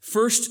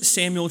1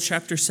 Samuel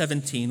chapter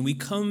 17, we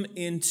come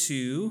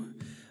into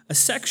a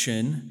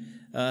section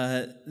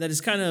that is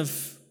kind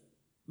of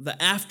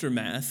the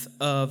aftermath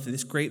of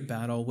this great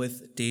battle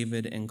with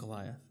David and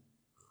Goliath.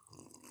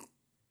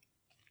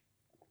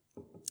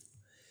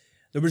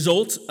 The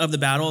result of the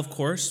battle, of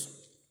course,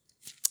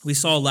 we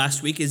saw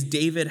last week is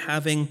David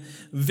having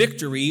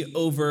victory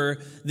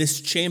over this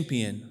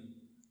champion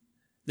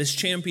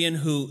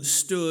who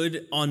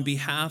stood on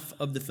behalf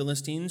of the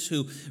Philistines,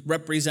 who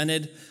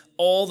represented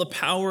all the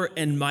power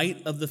and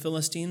might of the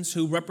Philistines,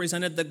 who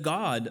represented the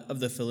God of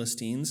the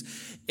Philistines,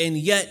 and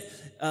yet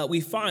we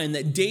find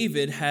that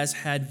David has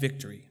had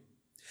victory.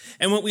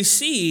 And what we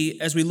see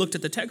as we looked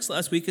at the text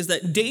last week is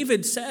that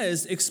David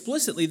says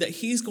explicitly that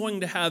he's going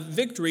to have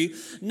victory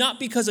not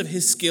because of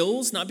his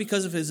skills, not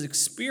because of his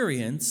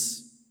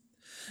experience,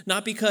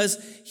 not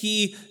because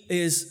he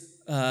is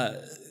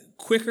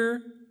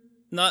quicker,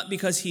 not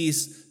because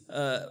he's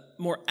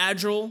more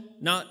agile,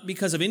 not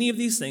because of any of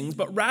these things,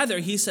 but rather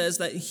he says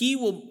that he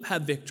will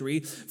have victory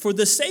for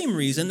the same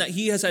reason that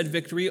he has had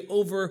victory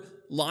over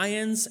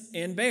lions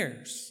and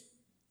bears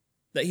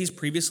that he's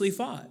previously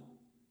fought.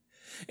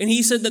 And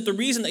he said that the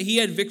reason that he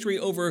had victory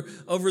over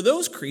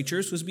those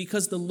creatures was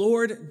because the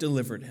Lord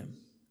delivered him.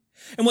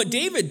 And what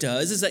David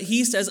does is that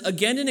he says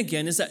again and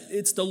again is that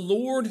it's the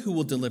Lord who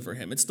will deliver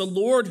him. It's the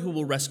Lord who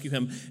will rescue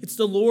him. It's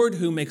the Lord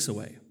who makes a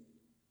way.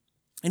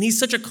 And he's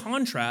such a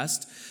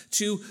contrast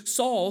to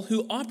Saul,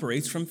 who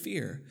operates from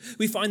fear.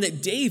 We find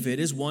that David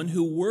is one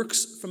who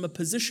works from a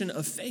position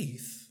of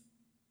faith.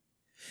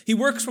 He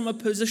works from a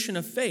position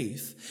of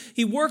faith.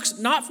 He works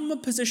not from a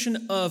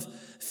position of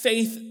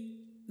faith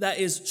that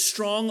is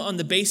strong on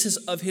the basis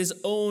of his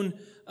own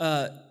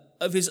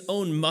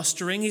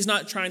mustering. He's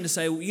not trying to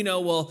say,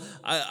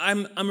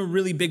 I'm a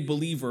really big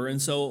believer,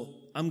 and so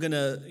I'm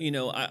gonna,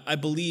 I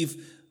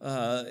believe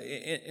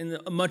in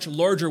a much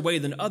larger way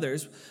than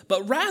others.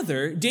 But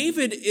rather,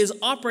 David is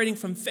operating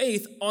from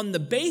faith on the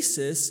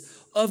basis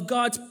of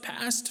God's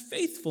past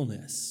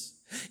faithfulness.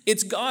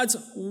 It's God's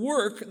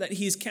work that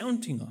he's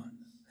counting on.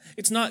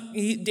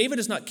 David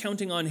is not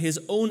counting on his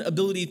own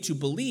ability to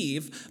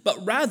believe,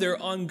 but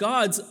rather on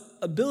God's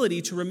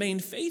ability to remain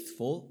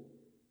faithful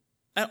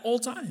at all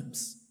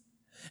times.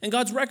 And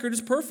God's record is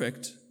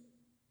perfect.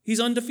 He's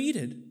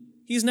undefeated.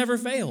 He's never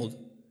failed.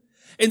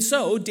 And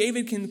so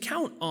David can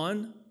count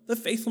on the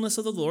faithfulness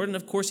of the Lord, and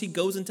of course he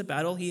goes into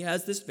battle. He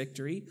has this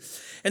victory.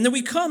 And then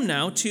we come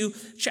now to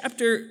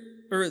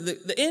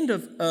the end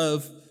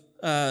of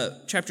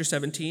chapter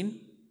 17.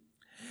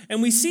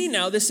 And we see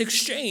now this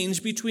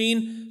exchange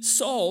between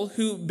Saul,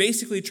 who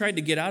basically tried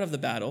to get out of the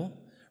battle,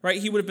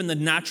 right? He would have been the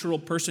natural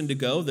person to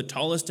go, the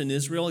tallest in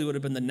Israel. He would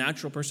have been the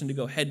natural person to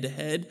go head to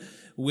head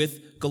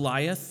with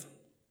Goliath.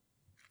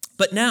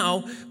 But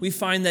now we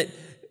find that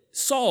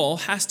Saul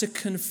has to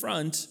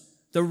confront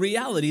the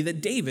reality that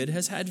David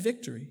has had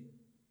victory.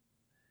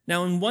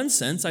 Now, in one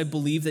sense, I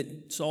believe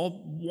that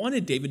Saul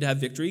wanted David to have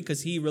victory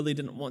because he really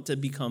didn't want to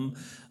become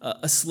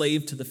a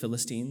slave to the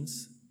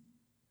Philistines.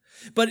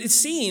 But it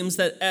seems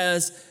that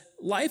as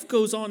life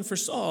goes on for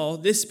Saul,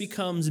 this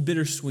becomes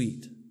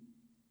bittersweet.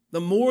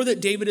 The more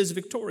that David is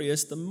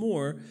victorious, the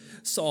more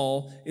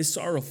Saul is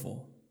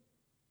sorrowful.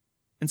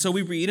 And so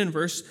we read in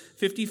verse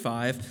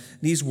 55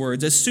 these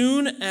words, "As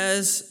soon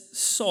as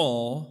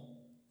Saul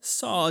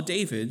saw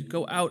David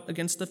go out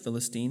against the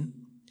Philistine,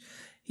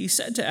 he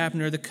said to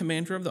Abner, the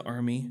commander of the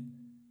army,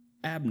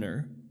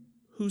 'Abner,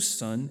 whose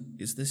son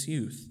is this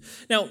youth?'"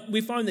 Now, we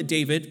find that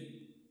David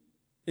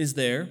is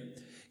there.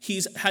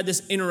 He's had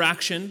this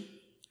interaction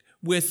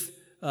with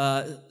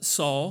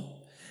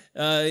Saul.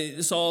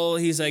 Saul,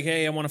 he's like,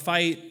 "Hey, I want to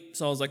fight."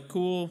 Saul's like,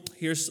 "Cool,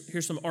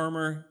 here's some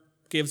armor."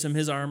 Gives him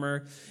his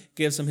armor,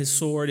 gives him his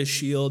sword, his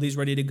shield. He's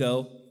ready to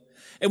go.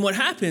 And what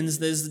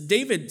happens is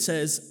David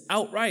says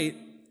outright,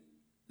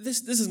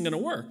 this isn't going to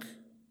work.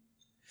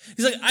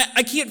 He's like,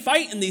 I can't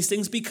fight in these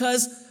things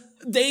because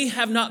they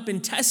have not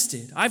been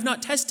tested. I've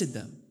not tested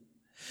them.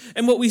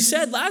 And what we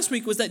said last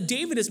week was that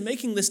David is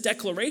making this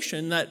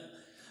declaration that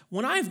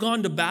when I've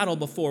gone to battle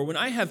before, when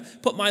I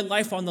have put my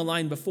life on the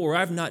line before,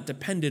 I've not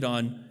depended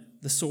on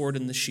the sword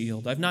and the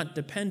shield. I've not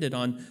depended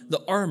on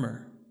the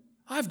armor.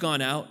 I've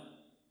gone out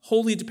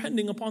wholly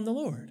depending upon the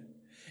Lord.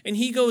 And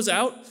he goes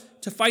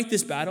out to fight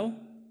this battle.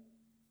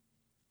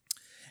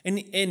 And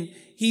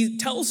he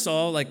tells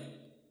Saul, like,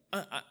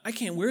 I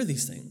can't wear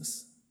these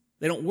things.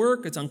 They don't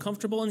work. It's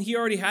uncomfortable. And he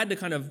already had to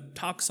kind of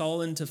talk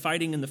Saul into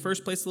fighting in the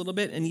first place a little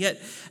bit. And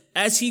yet,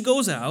 as he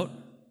goes out,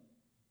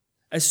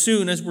 as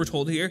soon as we're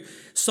told here,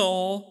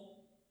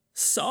 Saul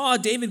saw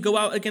David go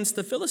out against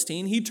the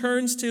Philistine. He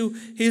turns to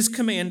his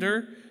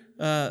commander,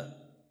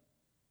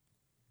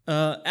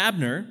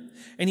 Abner,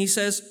 and he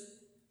says,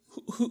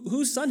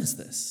 whose son is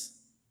this?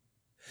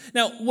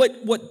 Now, what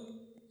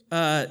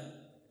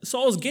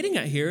Saul's getting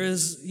at here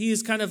is he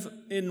is kind of,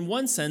 in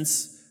one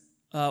sense,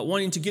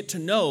 wanting to get to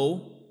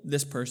know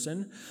this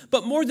person.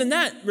 But more than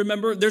that,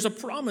 remember, there's a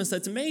promise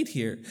that's made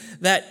here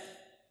that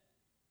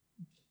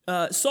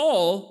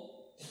Saul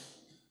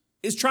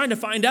is trying to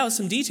find out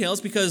some details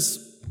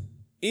because,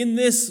 in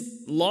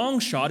this long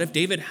shot, if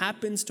David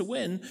happens to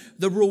win,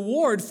 the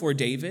reward for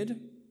David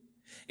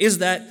is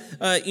that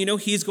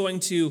he's going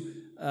to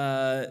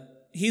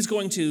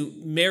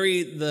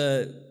marry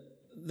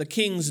the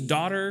king's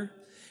daughter.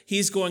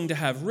 He's going to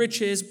have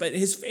riches, but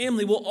his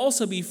family will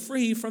also be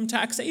free from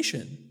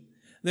taxation.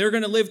 They're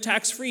going to live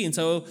tax-free. And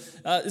so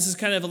this is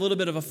kind of a little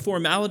bit of a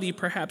formality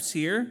perhaps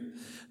here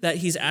that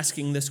he's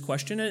asking this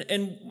question.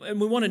 And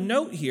we want to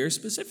note here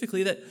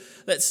specifically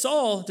that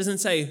Saul doesn't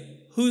say,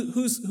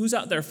 who's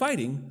out there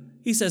fighting?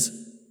 He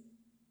says,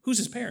 who's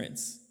his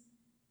parents?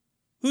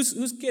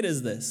 Whose kid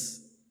is this?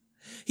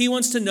 He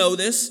wants to know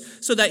this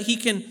so that he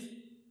can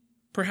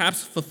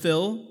perhaps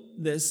fulfill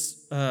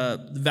this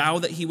vow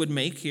that he would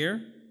make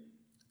here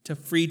to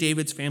free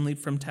David's family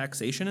from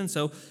taxation. And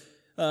so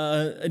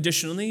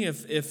additionally,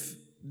 if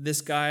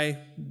this guy,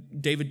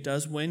 David,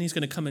 does win, he's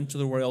going to come into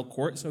the royal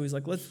court. So he's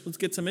like, let's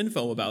get some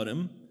info about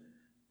him,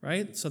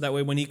 right? So that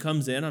way when he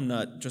comes in, I'm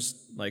not just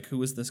like,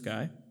 who is this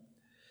guy?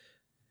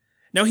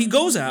 Now he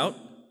goes out,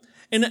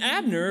 and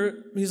Abner,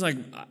 he's like,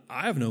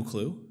 I have no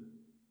clue.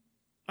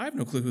 I have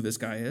no clue who this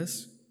guy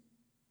is.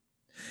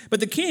 But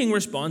the king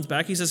responds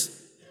back. He says,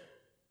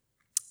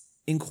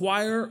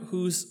 inquire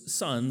whose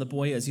son the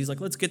boy is. He's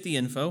like, let's get the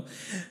info.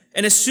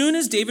 And as soon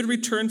as David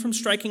returned from the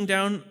striking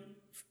down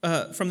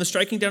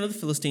of the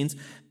Philistines,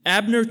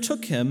 Abner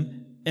took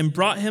him and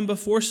brought him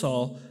before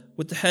Saul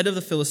with the head of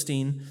the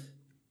Philistine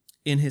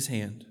in his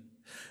hand.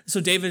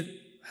 So David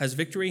has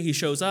victory. He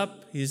shows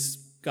up. He's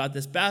got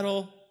this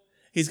battle.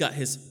 He's got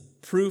his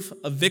proof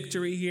of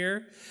victory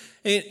here.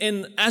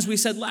 And as we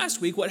said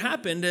last week, what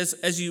happened is,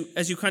 as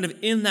you kind of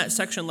in that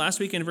section last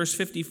week in verse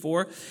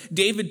 54,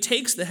 David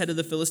takes the head of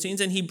the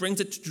Philistines and he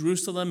brings it to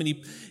Jerusalem, and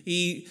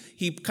he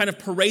kind of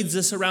parades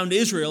this around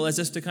Israel as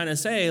if to kind of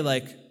say,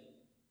 like,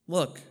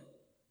 look,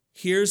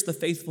 here's the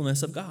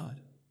faithfulness of God.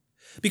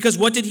 Because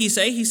what did he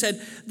say? He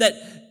said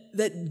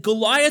that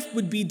Goliath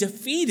would be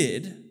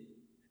defeated,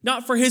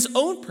 not for his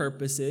own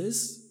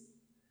purposes,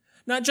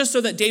 not just so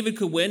that David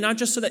could win, not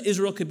just so that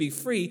Israel could be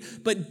free,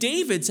 but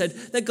David said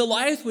that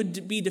Goliath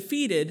would be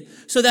defeated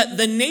so that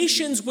the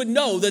nations would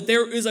know that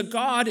there is a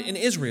God in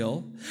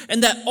Israel,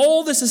 and that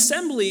all this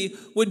assembly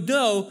would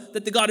know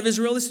that the God of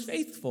Israel is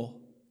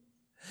faithful.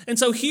 And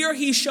so here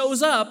he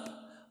shows up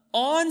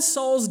on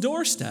Saul's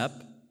doorstep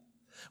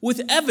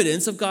with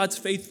evidence of God's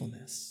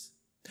faithfulness.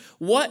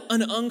 What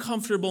an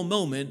uncomfortable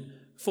moment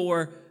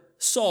for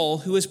Saul,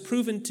 who has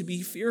proven to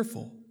be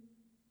fearful,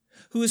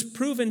 who is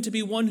proven to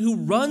be one who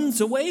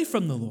runs away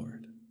from the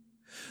Lord,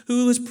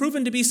 who is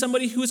proven to be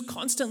somebody who is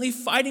constantly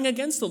fighting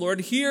against the Lord.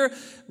 Here,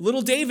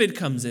 little David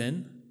comes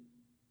in,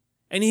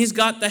 and he's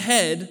got the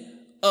head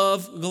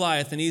of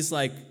Goliath, and he's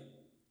like,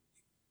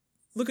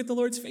 look at the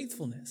Lord's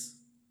faithfulness.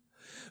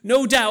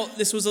 No doubt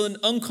this was an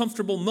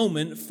uncomfortable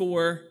moment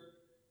for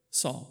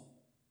Saul,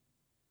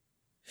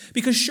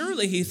 because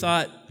surely he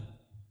thought,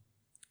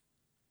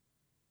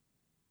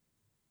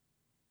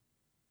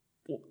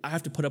 well, I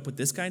have to put up with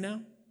this guy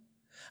now?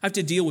 I have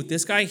to deal with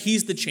this guy.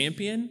 He's the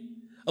champion.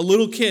 A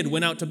little kid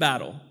went out to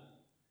battle,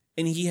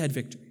 and he had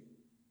victory.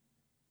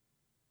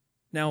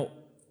 Now,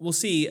 we'll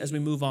see as we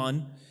move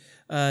on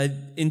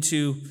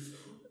into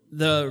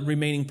the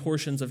remaining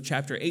portions of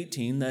chapter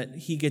 18 that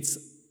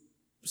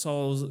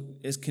Saul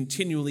is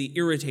continually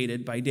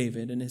irritated by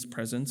David and his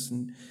presence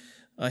and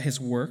his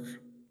work.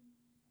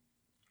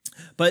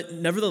 But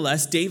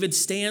nevertheless, David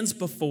stands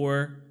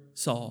before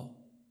Saul.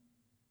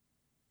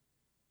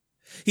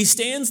 He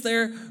stands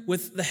there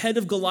with the head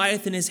of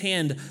Goliath in his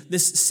hand,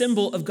 this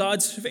symbol of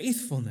God's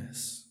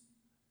faithfulness.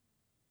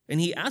 And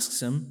he asks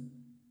him,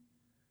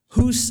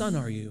 whose son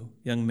are you,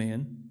 young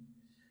man?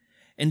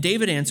 And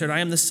David answered, I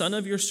am the son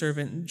of your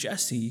servant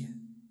Jesse,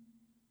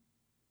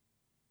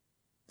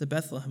 the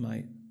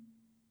Bethlehemite.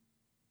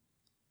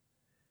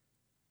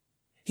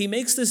 He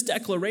makes this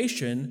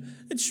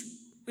declaration, which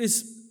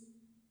is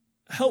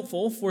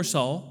helpful for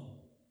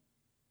Saul,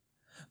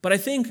 but I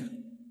think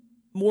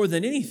more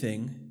than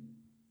anything,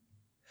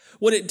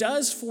 what it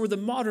does for the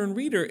modern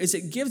reader is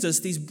it gives us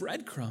these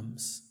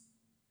breadcrumbs.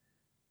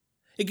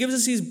 It gives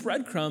us these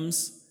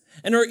breadcrumbs,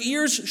 and our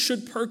ears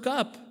should perk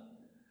up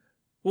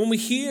when we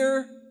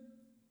hear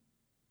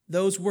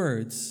those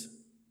words.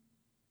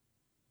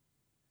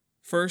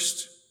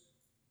 First,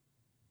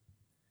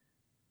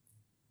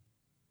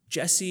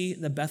 Jesse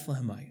the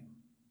Bethlehemite.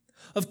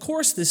 Of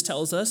course, this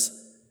tells us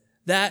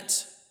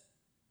that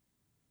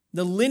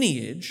the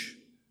lineage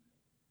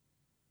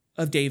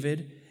of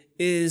David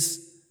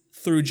is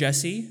through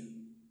Jesse.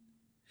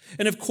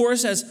 And of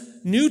course, as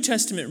New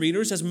Testament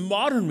readers, as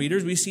modern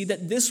readers, we see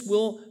that this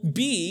will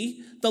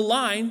be the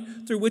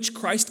line through which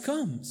Christ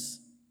comes.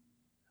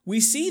 We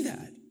see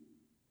that.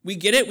 We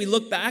get it. We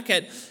look back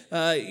at,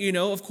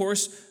 of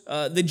course,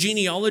 the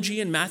genealogy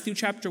in Matthew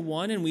chapter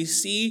 1, and we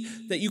see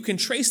that you can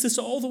trace this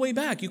all the way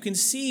back. You can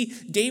see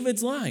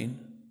David's line.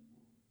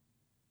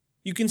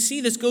 You can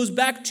see this goes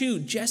back to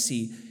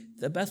Jesse,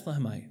 the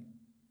Bethlehemite.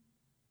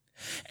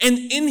 And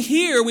in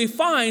here we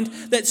find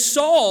that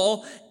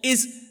Saul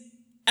is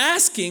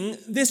asking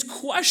this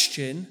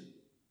question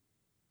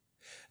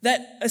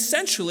that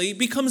essentially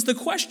becomes the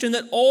question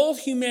that all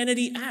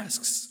humanity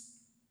asks.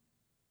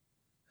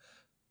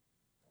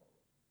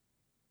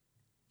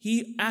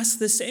 He asks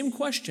the same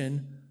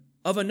question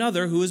of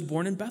another who is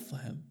born in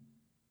Bethlehem.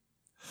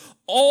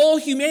 All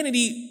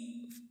humanity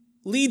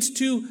leads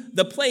to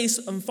the place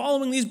of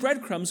following these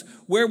breadcrumbs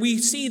where we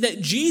see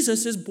that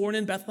Jesus is born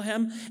in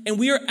Bethlehem, and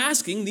we are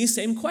asking these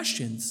same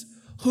questions.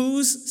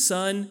 Whose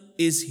son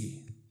is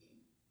he?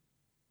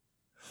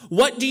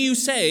 What do you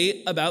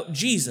say about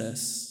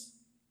Jesus,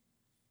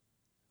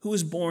 who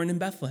is born in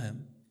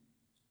Bethlehem?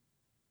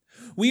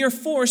 We are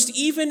forced,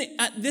 even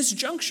at this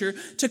juncture,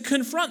 to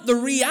confront the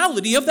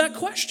reality of that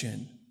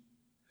question.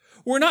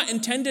 We're not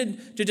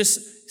intended to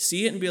just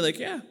see it and be like,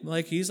 yeah,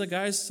 like he's a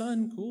guy's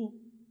son, cool.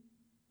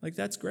 Like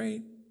that's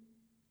great.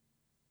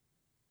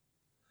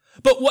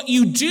 But what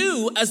you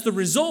do as the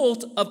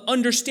result of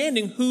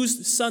understanding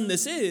whose son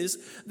this is,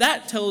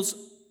 that tells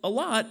a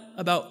lot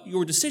about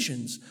your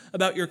decisions,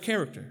 about your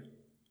character.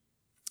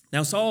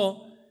 Now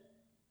Saul,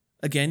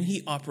 again,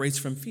 he operates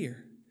from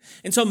fear.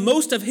 And so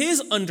most of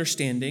his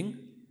understanding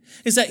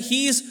is that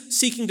he's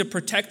seeking to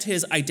protect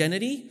his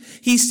identity.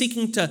 He's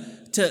seeking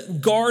to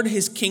guard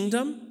his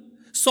kingdom.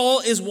 Saul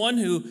is one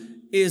who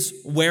is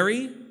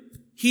wary.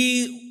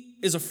 He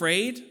is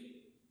afraid.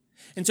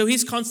 And so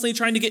he's constantly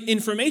trying to get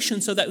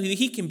information so that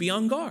he can be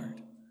on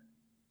guard.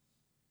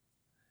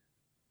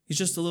 He's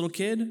just a little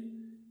kid.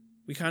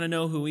 We kind of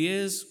know who he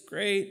is.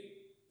 Great.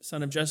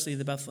 Son of Jesse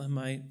the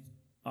Bethlehemite.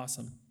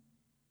 Awesome.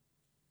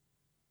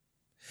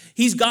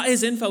 He's got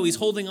his info. He's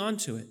holding on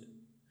to it.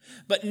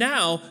 But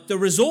now, the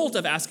result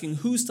of asking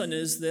whose son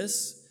is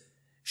this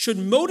should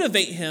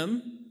motivate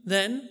him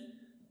then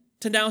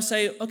to now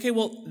say, okay,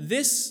 well,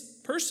 this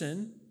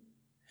person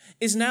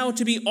is now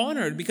to be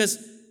honored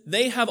because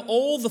they have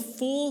all the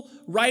full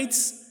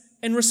rights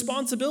and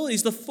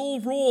responsibilities, the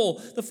full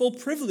role, the full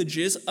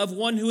privileges of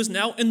one who is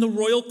now in the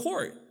royal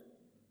court.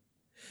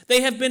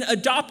 They have been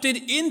adopted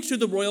into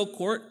the royal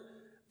court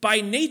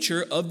by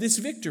nature of this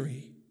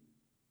victory.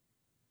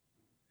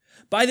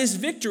 By this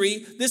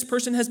victory, this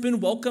person has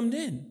been welcomed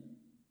in.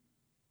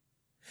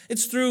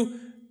 It's through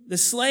the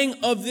slaying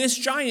of this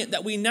giant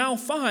that we now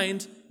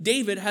find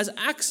David has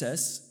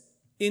access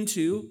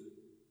into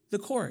the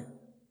court.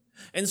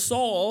 And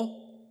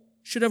Saul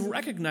should have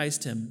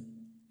recognized him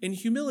in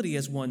humility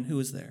as one who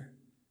is there,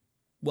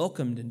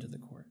 welcomed into the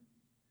court.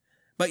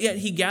 But yet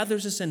he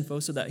gathers this info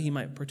so that he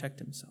might protect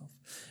himself.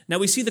 Now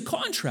we see the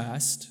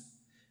contrast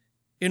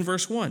in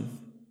verse 1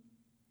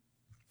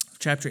 of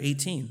chapter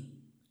 18.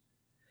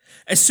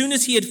 As soon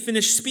as he had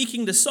finished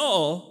speaking to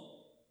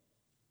Saul,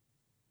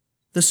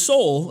 the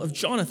soul of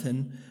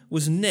Jonathan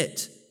was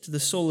knit to the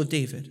soul of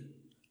David,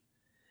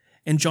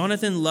 and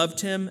Jonathan loved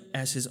him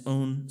as his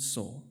own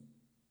soul.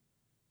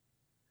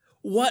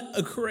 What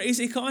a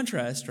crazy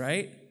contrast,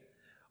 right?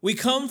 We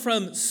come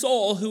from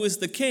Saul, who is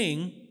the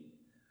king,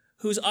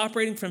 who's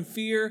operating from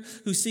fear,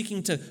 who's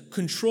seeking to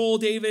control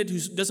David, who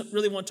doesn't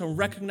really want to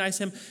recognize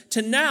him,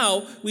 to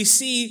now we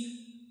see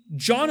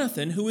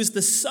Jonathan, who is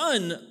the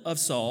son of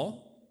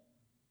Saul.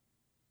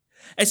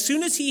 As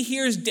soon as he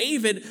hears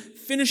David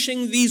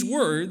finishing these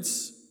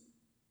words,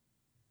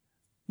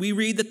 we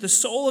read that the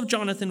soul of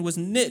Jonathan was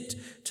knit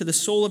to the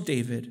soul of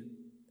David,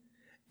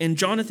 and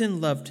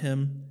Jonathan loved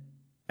him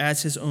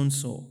as his own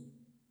soul.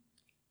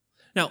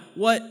 Now,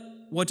 what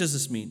does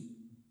this mean?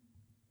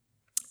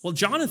 Well,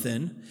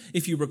 Jonathan,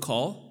 if you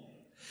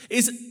recall,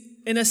 is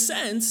in a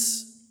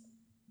sense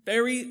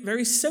very,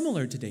 very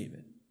similar to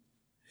David.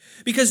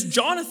 Because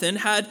Jonathan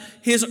had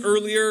his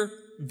earlier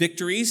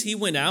victories. He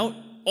went out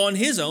on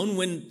his own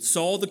when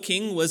Saul the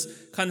king was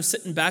kind of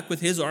sitting back with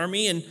his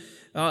army, and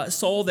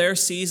Saul there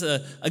sees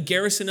a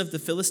garrison of the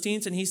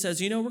Philistines, and he says,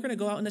 we're going to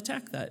go out and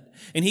attack that.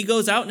 And he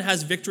goes out and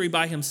has victory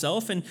by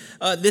himself, and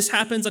this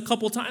happens a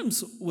couple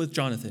times with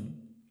Jonathan.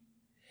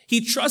 He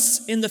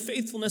trusts in the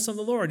faithfulness of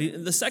the Lord.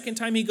 The second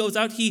time he goes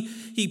out,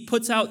 he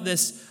puts out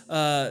this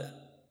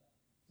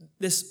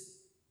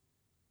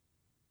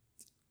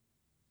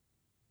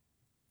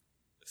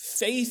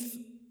faith.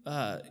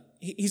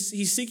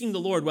 He's seeking the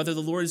Lord, whether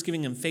the Lord is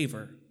giving him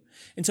favor.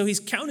 And so he's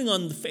counting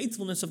on the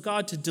faithfulness of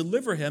God to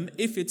deliver him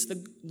if it's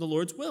the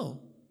Lord's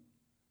will.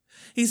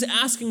 He's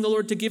asking the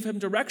Lord to give him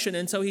direction.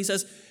 And so he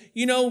says,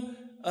 he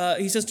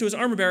says to his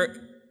armor bearer,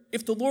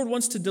 if the Lord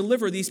wants to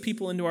deliver these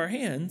people into our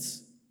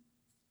hands,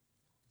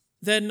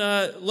 then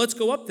let's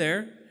go up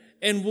there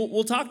and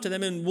we'll talk to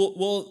them, and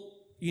we'll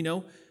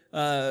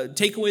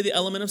take away the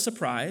element of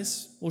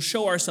surprise. We'll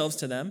show ourselves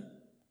to them.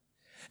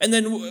 And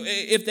then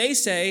if they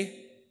say,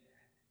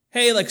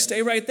 hey,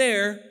 stay right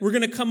there, we're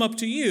going to come up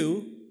to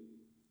you,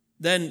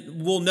 then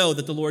we'll know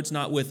that the Lord's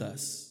not with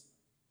us.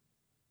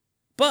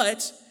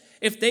 But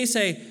if they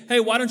say,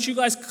 hey, why don't you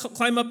guys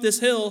climb up this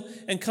hill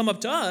and come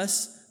up to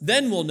us,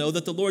 then we'll know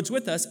that the Lord's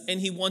with us and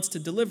he wants to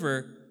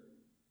deliver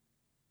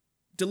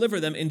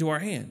them into our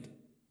hand.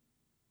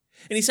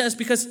 And he says,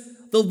 because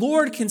the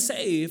Lord can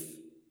save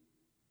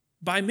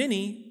by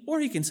many, or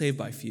he can save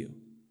by few.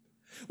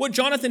 What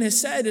Jonathan has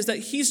said is that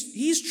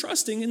he's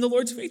trusting in the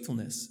Lord's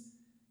faithfulness.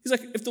 He's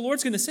like, if the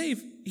Lord's going to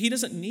save, he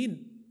doesn't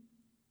need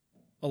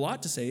a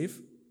lot to save.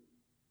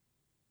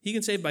 He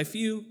can save by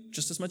few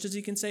just as much as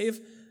he can save,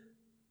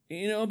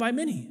 by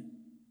many.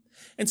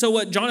 And so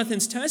what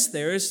Jonathan's test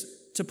there is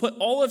to put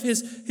all of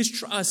his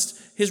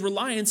trust, his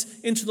reliance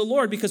into the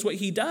Lord, because what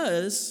he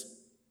does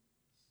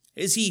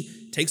is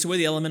he takes away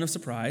the element of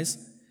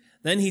surprise.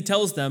 Then he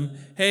tells them,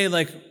 hey,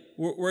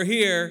 we're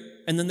here.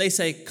 And then they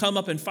say, come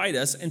up and fight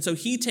us. And so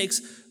he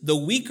takes the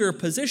weaker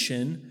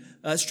position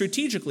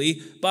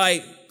strategically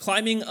by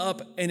climbing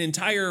up an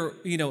entire,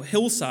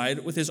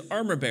 hillside with his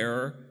armor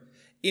bearer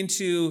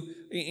into,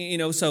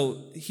 so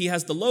he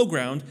has the low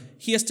ground.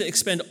 He has to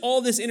expend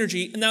all this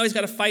energy, and now he's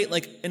got to fight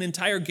like an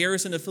entire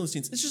garrison of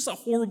Philistines. It's just a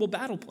horrible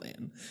battle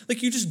plan.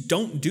 You just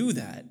don't do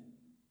that.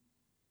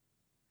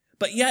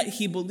 But yet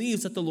he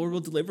believes that the Lord will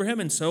deliver him,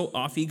 and so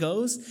off he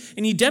goes,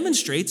 and he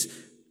demonstrates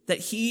that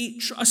he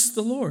trusts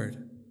the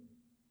Lord.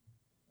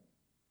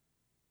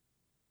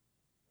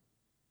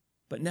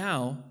 But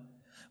now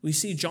we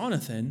see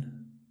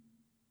Jonathan.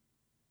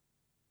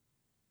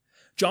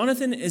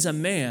 Jonathan is a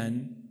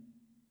man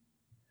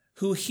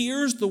who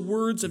hears the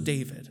words of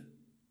David,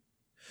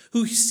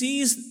 who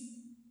sees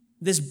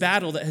this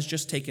battle that has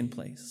just taken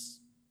place.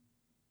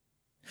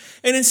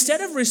 And instead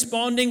of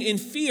responding in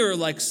fear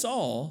like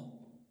Saul,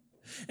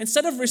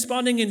 instead of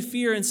responding in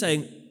fear and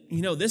saying,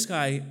 this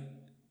guy,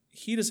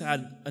 he just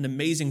had an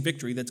amazing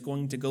victory that's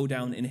going to go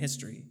down in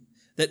history,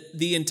 that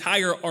the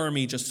entire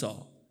army just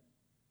saw.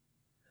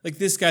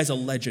 This guy's a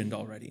legend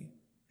already.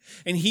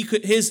 And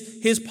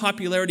his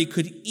popularity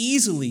could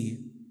easily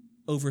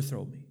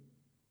overthrow me.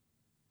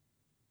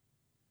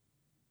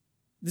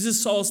 This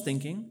is Saul's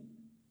thinking.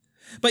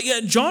 But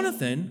yet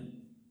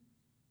Jonathan,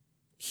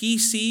 he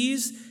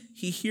sees,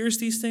 he hears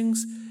these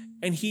things,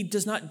 and he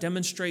does not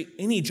demonstrate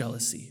any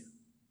jealousy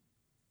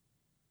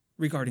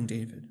regarding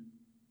David.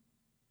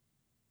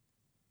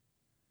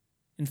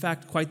 In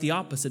fact, quite the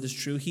opposite is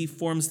true. He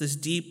forms this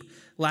deep,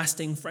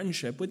 lasting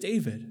friendship with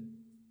David.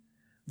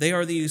 They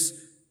are these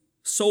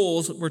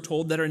souls, we're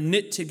told, that are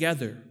knit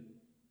together.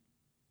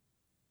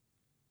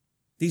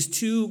 These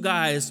two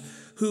guys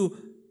who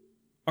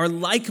are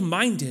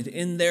like-minded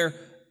in their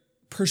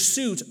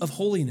pursuit of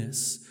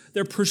holiness,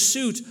 their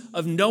pursuit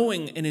of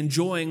knowing and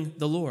enjoying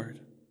the Lord,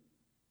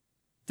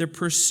 their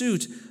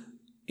pursuit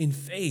in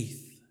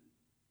faith.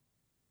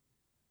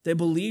 They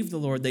believe the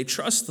Lord, they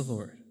trust the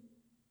Lord.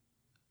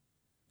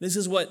 This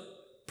is what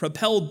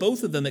propelled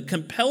both of them. It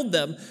compelled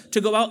them to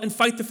go out and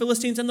fight the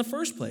Philistines in the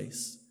first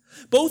place.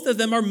 Both of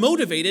them are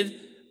motivated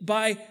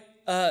by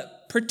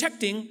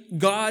protecting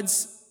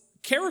God's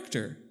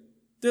character.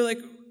 They're like,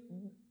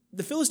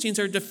 the Philistines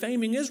are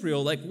defaming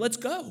Israel. Let's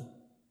go.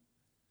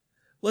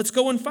 Let's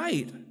go and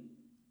fight.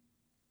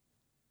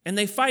 And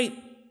they fight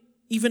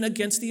even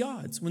against the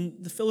odds. When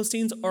the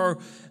Philistines are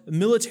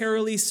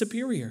militarily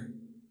superior,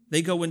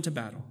 they go into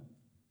battle.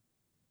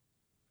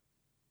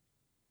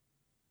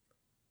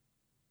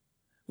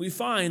 We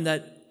find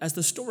that as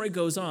the story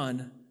goes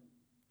on,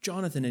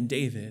 Jonathan and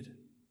David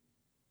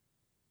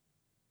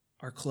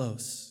are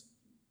close.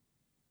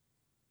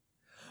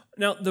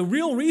 Now, the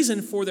real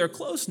reason for their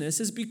closeness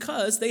is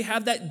because they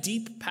have that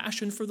deep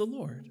passion for the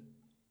Lord.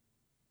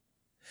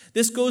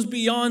 This goes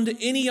beyond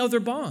any other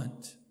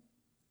bond.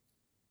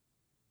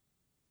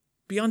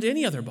 Beyond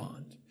any other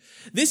bond.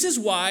 This is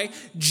why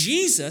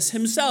Jesus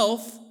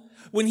himself,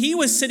 when he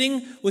was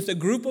sitting with a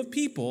group of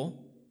people,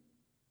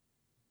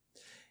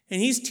 and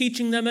he's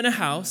teaching them in a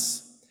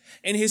house,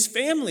 and his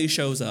family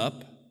shows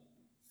up,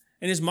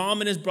 and his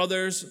mom and his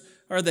brothers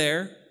are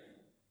there,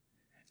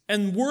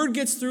 and word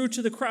gets through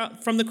to the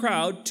crowd, from the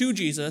crowd to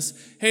Jesus,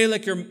 hey,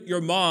 your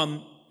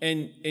mom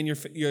and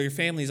your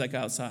family's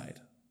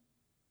outside.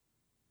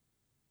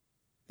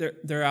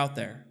 They're out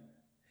there.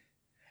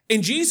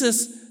 And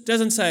Jesus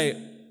doesn't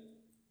say,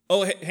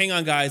 oh, hang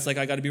on, guys, I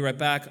got to be right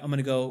back. I'm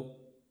gonna go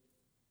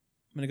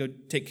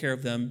take care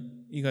of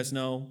them. You guys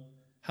know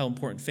how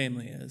important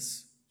family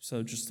is.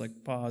 So just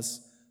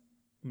pause.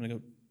 I'm going to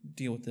go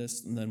deal with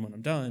this, and then when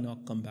I'm done, I'll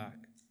come back.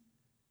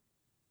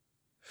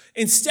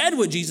 Instead,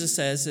 what Jesus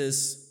says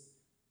is,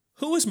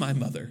 who is my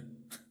mother?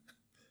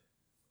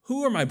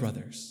 Who are my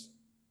brothers?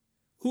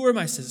 Who are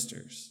my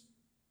sisters?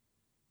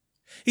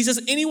 He says,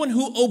 anyone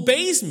who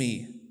obeys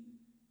me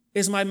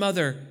is my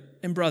mother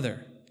and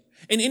brother.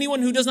 And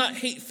anyone who does not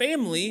hate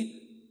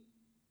family,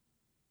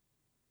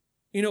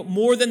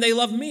 more than they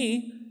love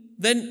me,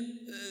 then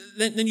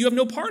you have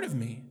no part of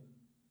me.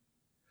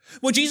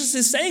 What Jesus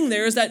is saying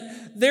there is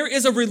that there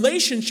is a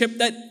relationship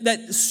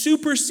that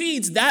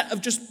supersedes that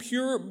of just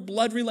pure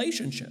blood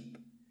relationship.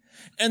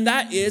 And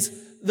that is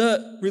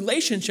the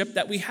relationship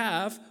that we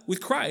have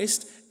with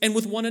Christ and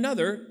with one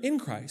another in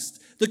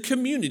Christ, the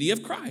community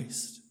of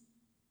Christ.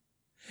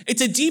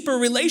 It's a deeper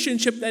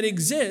relationship that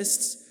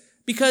exists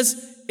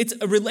because it's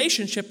a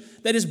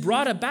relationship that is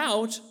brought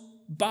about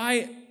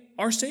by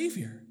our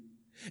Savior.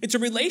 It's a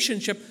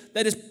relationship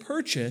that is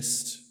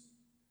purchased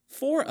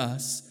for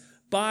us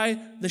by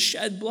the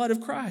shed blood of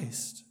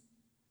Christ.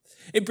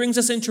 It brings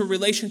us into a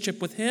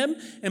relationship with him,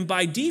 and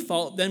by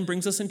default then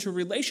brings us into a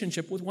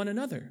relationship with one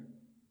another.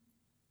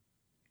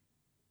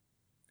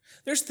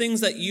 There's things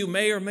that you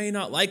may or may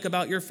not like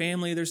about your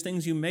family. There's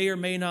things you may or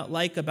may not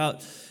like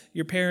about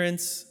your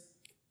parents.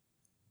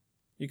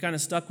 You're kind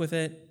of stuck with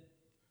it.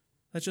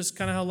 That's just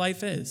kind of how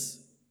life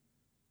is.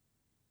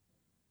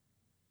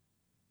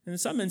 And in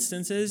some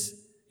instances,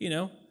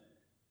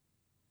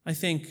 I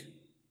think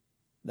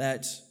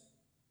that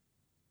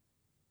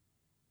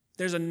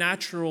there's a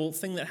natural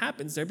thing that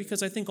happens there,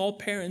 because I think all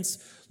parents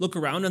look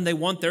around and they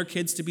want their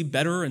kids to be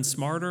better and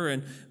smarter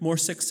and more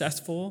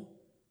successful.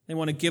 They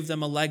want to give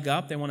them a leg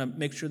up. They want to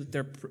make sure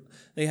that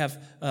they have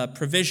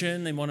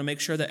provision. They want to make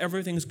sure that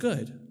everything's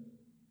good.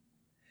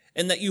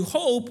 And that you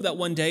hope that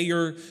one day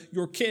your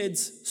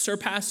kids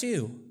surpass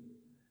you,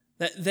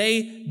 that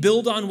they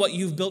build on what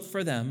you've built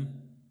for them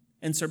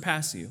and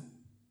surpass you.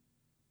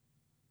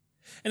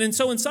 And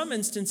so in some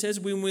instances,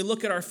 when we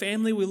look at our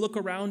family, we look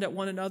around at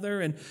one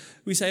another and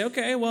we say,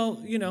 okay,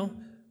 well,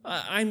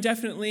 I'm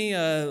definitely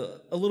a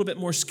little bit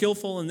more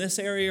skillful in this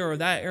area or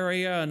that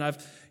area, and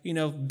I've,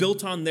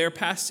 built on their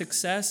past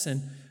success,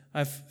 and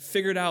I've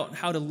figured out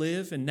how to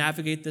live and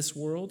navigate this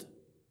world.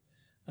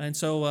 And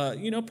so,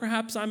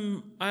 perhaps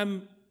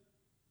I'm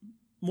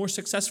more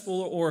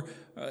successful, or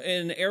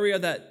in an area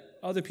that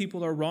other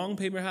people are wrong,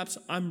 perhaps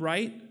I'm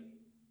right.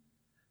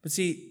 But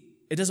see,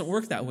 it doesn't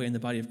work that way in the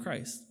body of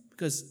Christ,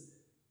 because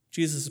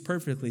Jesus is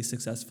perfectly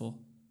successful.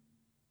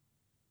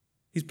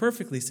 He's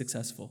perfectly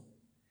successful.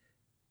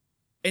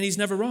 And he's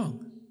never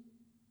wrong.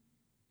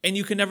 And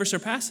you can never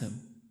surpass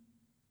him.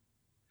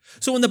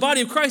 So in the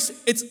body of Christ,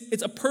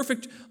 it's a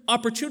perfect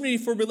opportunity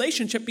for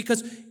relationship,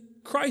 because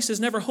Christ is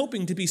never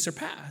hoping to be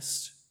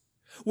surpassed.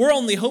 We're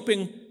only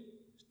hoping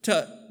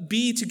to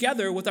be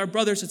together with our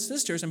brothers and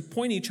sisters and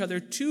point each other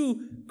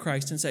to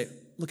Christ and say,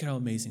 look at how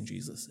amazing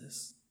Jesus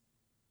is.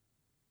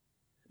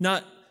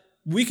 Not,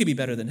 we could be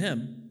better than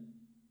him.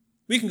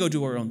 We can go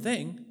do our own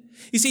thing.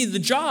 You see, the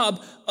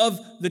job of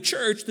the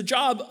church, the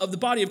job of the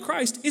body of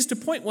Christ, is to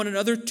point one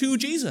another to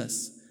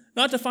Jesus,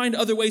 not to find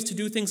other ways to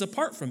do things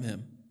apart from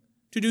him,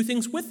 to do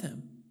things with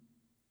him.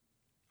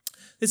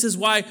 This is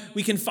why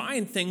we can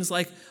find things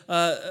like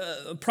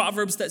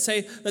Proverbs that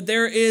say that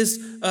there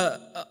is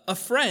a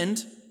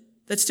friend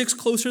that sticks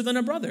closer than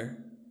a brother.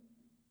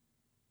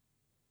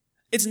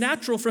 It's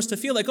natural for us to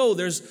feel like,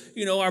 there's,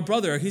 our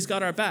brother, he's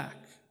got our back.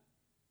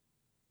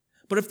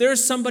 But if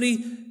there's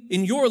somebody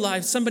in your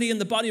life, somebody in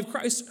the body of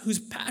Christ who's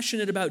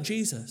passionate about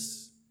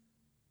Jesus,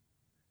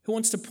 who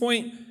wants to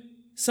point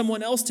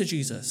someone else to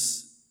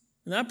Jesus,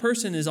 and that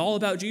person is all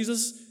about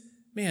Jesus,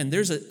 man,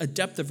 there's a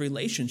depth of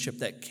relationship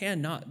that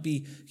cannot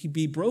be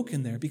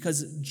broken there,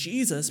 because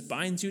Jesus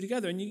binds you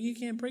together, and you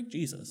can't break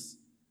Jesus.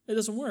 It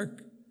doesn't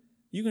work.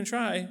 You can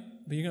try,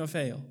 but you're going to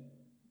fail.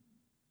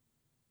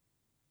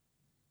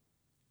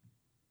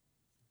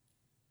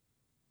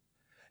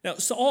 Now,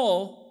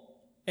 Saul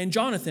and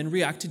Jonathan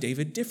react to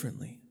David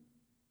differently.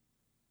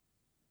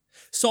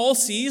 Saul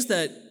sees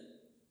that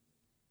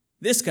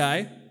this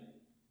guy,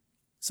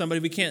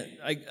 somebody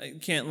I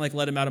can't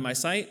let him out of my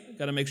sight.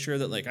 Got to make sure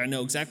that I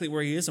know exactly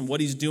where he is and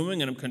what he's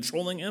doing, and I'm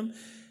controlling him.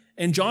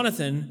 And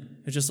Jonathan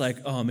is just like,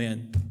 oh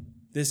man,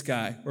 this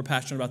guy, we're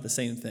passionate about the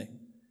same thing.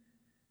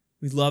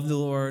 We love the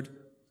Lord.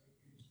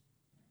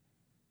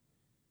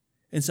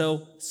 And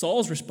so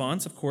Saul's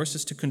response, of course,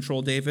 is to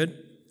control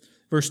David.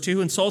 Verse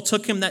 2, and Saul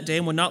took him that day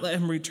and would not let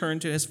him return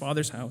to his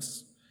father's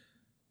house.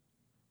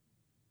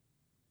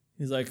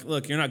 He's like,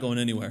 look, you're not going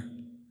anywhere.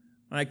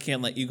 I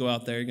can't let you go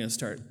out there. You're going to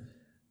start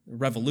a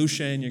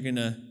revolution. You're going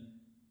to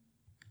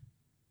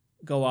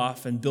go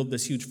off and build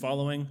this huge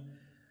following.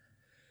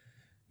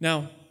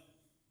 Now,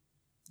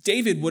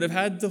 David would have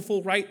had the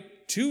full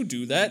right to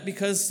do that,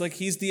 because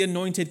he's the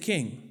anointed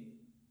king.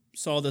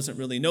 Saul doesn't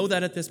really know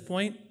that at this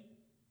point.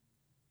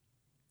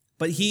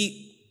 But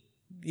he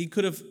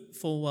could have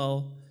full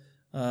well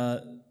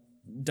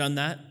done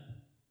that.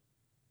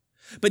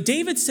 But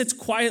David sits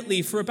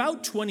quietly for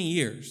about 20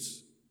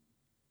 years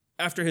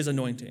after his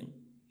anointing.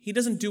 He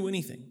doesn't do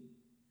anything,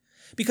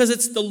 because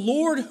it's the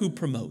Lord who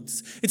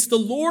promotes. It's the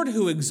Lord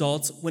who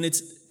exalts when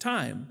it's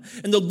time.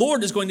 And the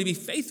Lord is going to be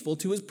faithful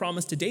to his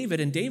promise to David,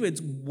 and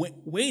David's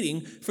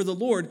waiting for the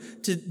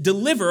Lord to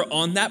deliver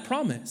on that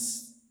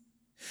promise.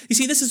 You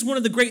see, this is one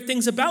of the great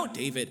things about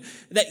David,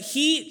 that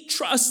he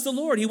trusts the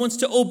Lord. He wants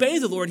to obey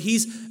the Lord.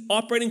 He's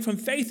operating from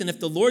faith, and if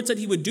the Lord said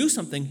he would do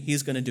something,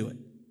 he's going to do it.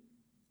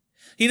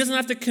 He doesn't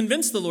have to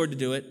convince the Lord to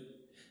do it.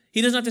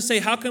 He doesn't have to say,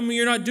 how come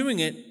you're not doing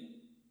it?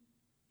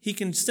 He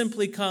can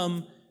simply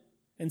come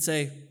and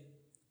say,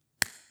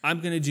 I'm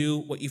going to do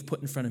what you've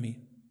put in front of me.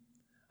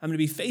 I'm going to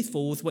be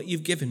faithful with what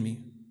you've given me.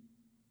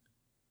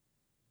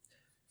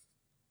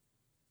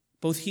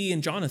 Both he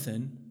and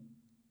Jonathan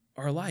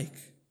are alike.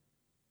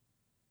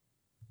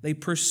 They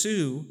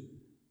pursue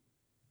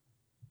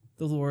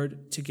the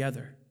Lord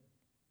together.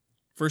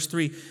 Verse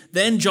 3,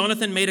 then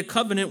Jonathan made a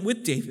covenant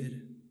with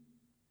David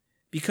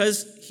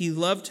because he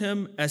loved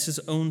him as his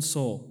own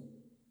soul.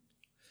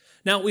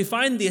 Now, we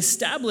find the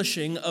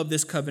establishing of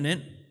this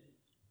covenant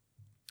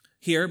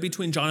here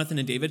between Jonathan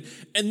and David,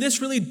 and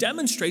this really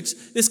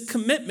demonstrates this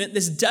commitment,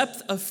 this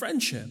depth of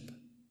friendship.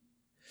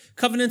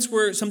 Covenants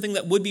were something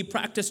that would be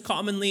practiced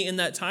commonly in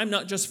that time,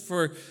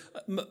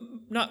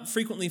 not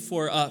frequently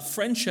for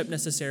friendship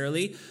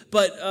necessarily,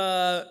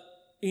 but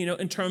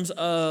in terms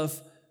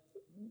of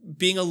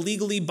being a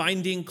legally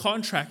binding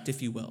contract,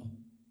 if you will.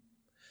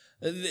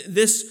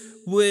 This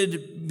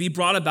would be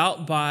brought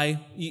about by,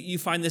 you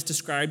find this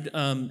described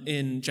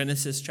in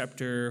Genesis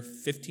chapter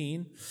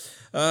 15.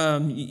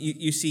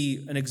 You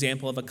see an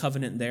example of a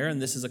covenant there,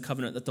 and this is a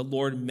covenant that the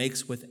Lord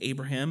makes with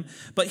Abraham.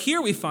 But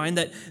here we find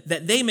that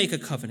they make a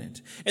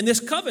covenant. And this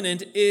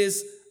covenant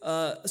is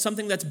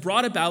something that's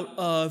brought about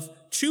of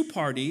two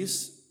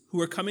parties who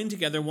are coming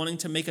together wanting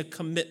to make a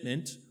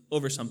commitment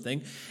over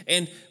something.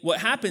 And what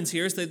happens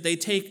here is that they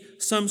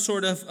take some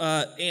sort of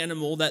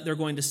animal that they're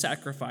going to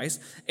sacrifice,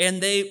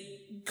 and they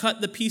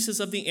cut the pieces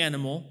of the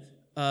animal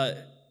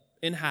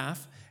in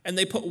half, and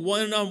they put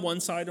one on one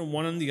side and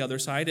one on the other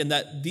side, and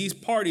that these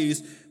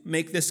parties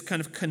make this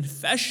kind of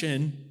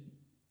confession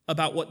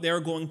about what they're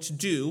going to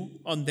do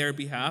on their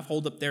behalf,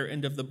 hold up their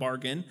end of the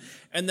bargain,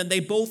 and then they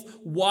both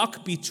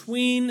walk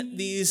between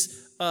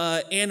these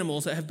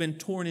animals that have been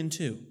torn in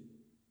two.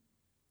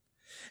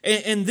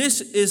 And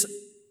this is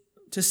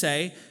to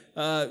say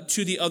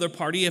to the other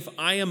party, if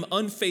I am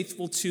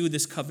unfaithful to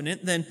this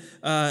covenant, then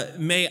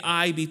may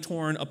I be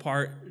torn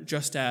apart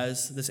just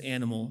as this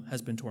animal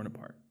has been torn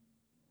apart.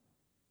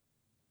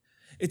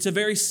 It's a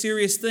very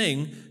serious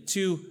thing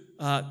to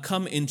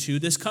come into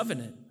this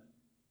covenant,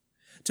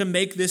 to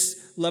make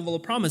this level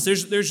of promise.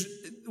 There's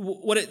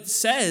what it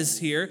says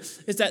here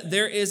is that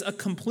there is a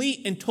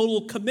complete and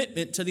total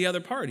commitment to the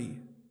other party,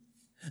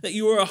 that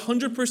you are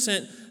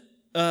 100%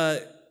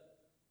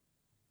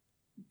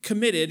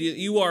 committed,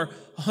 you are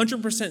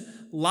 100%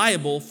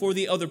 liable for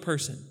the other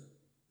person.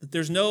 That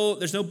there's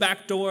no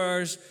back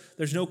doors,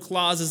 there's no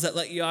clauses that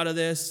let you out of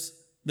this.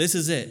 This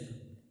is it.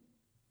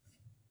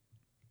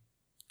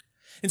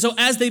 And so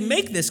as they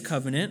make this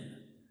covenant,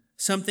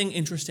 something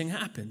interesting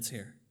happens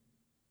here.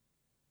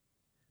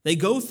 They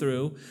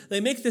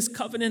make this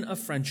covenant of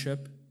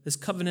friendship, this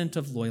covenant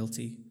of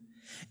loyalty.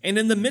 And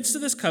in the midst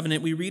of this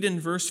covenant, we read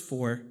in verse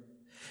 4,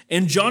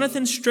 and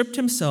Jonathan stripped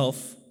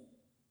himself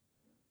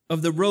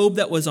of the robe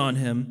that was on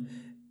him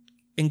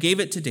and gave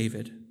it to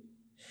David,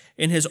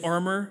 and his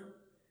armor,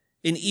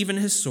 and even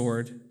his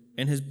sword,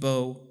 and his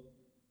bow,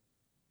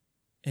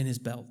 and his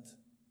belt.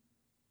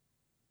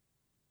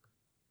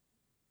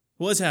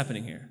 What's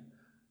happening here?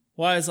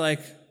 Why is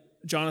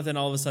Jonathan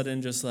all of a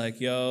sudden just I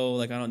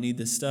don't need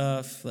this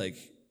stuff.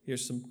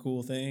 Here's some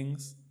cool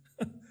things.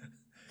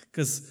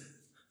 Because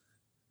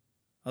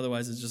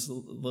otherwise it's just a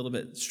little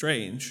bit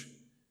strange.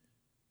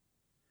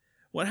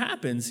 What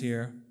happens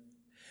here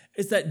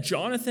is that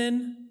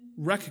Jonathan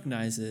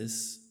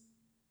recognizes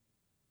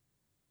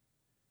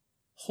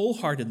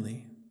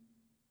wholeheartedly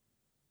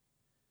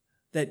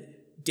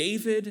that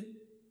David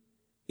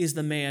is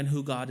the man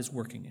who God is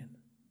working in.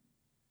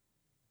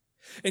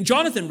 And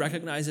Jonathan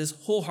recognizes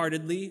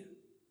wholeheartedly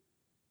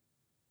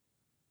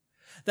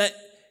that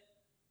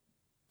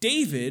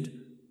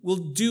David will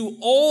do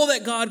all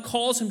that God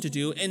calls him to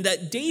do, and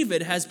that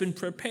David has been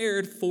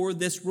prepared for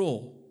this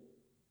role,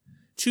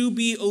 to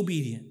be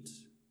obedient.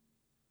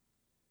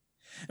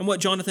 And what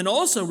Jonathan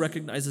also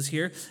recognizes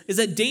here is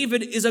that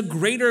David is a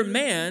greater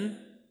man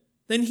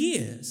than he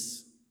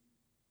is.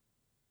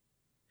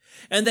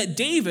 And that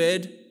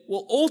David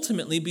will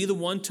ultimately be the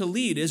one to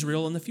lead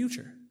Israel in the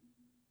future.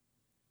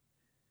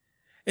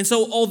 And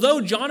so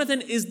although Jonathan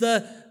is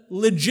the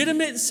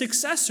legitimate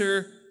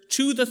successor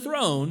to the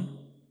throne,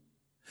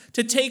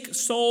 to take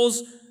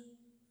Saul's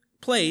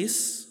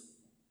place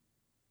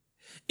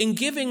in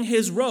giving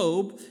his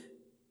robe,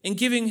 in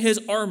giving his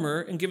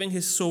armor, and giving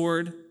his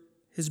sword,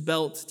 his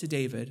belt to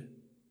David,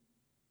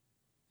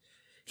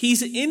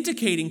 he's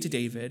indicating to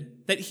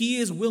David that he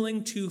is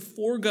willing to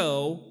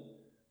forego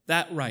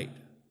that right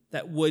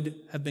that would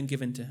have been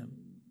given to him.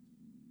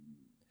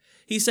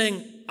 He's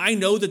saying, I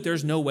know that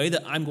there's no way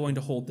that I'm going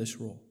to hold this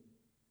role.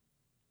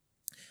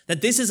 That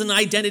this is an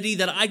identity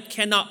that I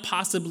cannot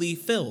possibly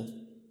fill.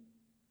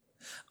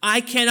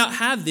 I cannot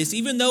have this.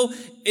 Even though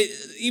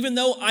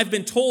I've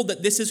been told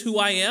that this is who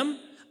I am,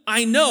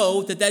 I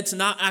know that that's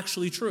not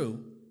actually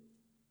true.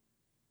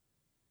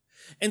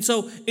 And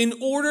so in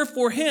order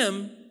for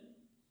him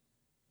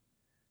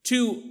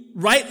to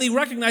rightly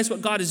recognize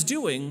what God is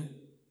doing,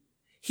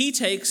 he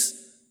takes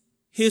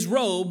his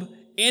robe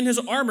and his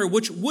armor,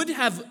 which would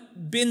have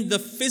been the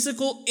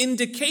physical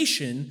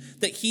indication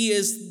that he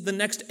is the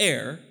next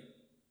heir.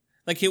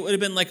 It would have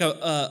been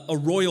a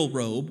royal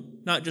robe,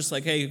 not just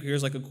hey,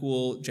 here's a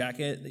cool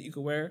jacket that you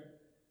could wear.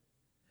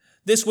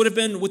 This would have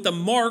been with the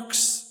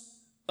marks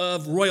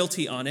of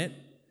royalty on it.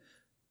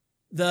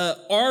 The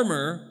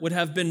armor would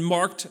have been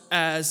marked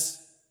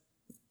as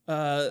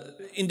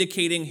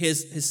indicating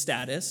his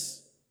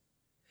status.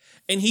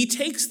 And he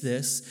takes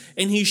this,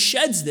 and he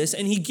sheds this,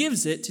 and he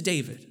gives it to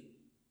David.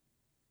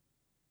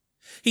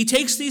 He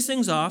takes these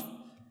things off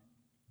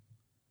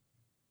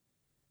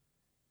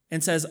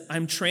and says,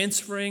 I'm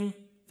transferring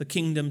the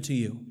kingdom to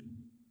you.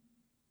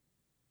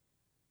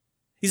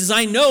 He says,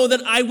 I know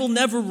that I will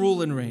never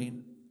rule and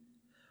reign.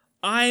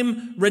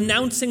 I'm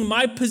renouncing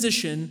my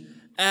position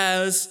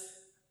as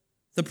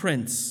the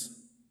prince,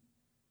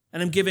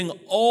 and I'm giving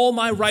all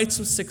my rights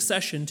of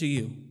succession to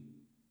you.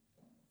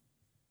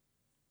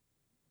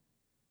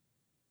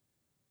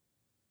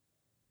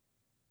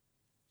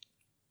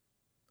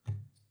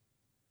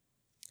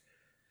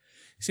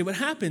 See, what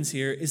happens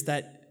here is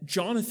that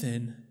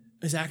Jonathan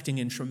is acting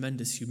in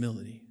tremendous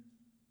humility.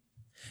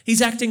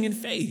 He's acting in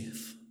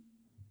faith.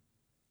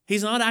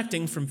 He's not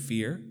acting from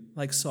fear,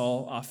 like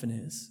Saul often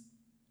is.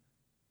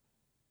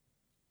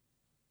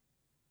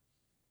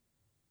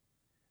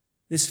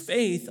 This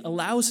faith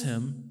allows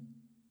him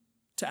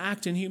to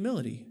act in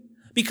humility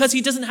because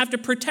he doesn't have to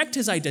protect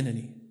his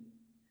identity.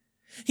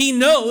 He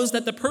knows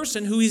that the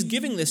person who he's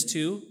giving this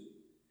to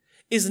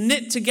is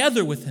knit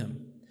together with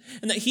him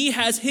and that he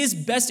has his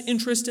best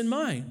interest in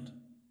mind.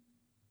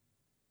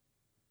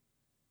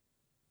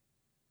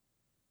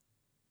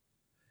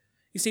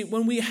 You see,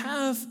 when we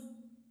have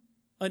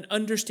an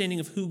understanding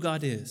of who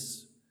God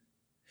is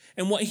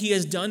and what he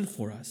has done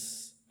for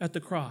us at the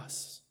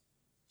cross,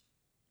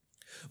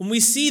 when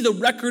we see the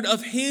record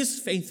of his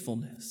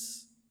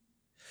faithfulness,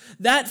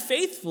 that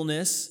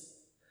faithfulness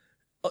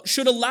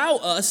should allow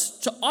us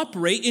to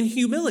operate in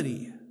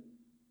humility.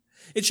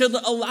 It should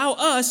allow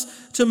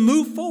us to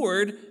move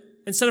forward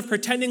instead of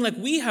pretending like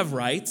we have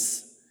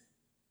rights.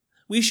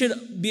 We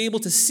should be able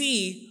to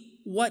see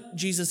what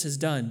Jesus has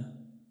done,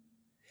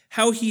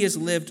 how he has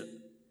lived,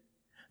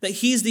 that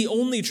he's the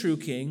only true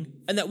king,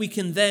 and that we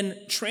can then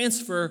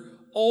transfer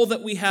all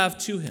that we have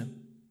to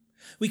him.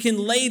 We can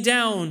lay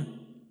down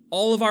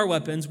all of our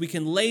weapons, we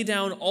can lay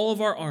down all of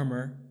our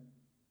armor,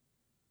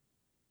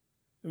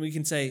 and we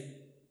can say,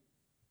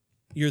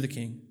 you're the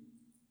king.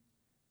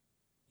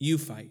 You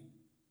fight.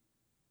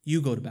 You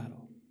go to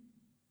battle.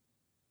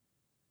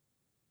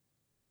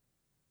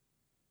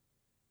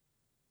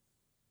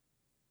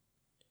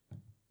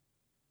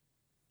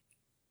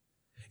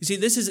 You see,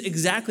 this is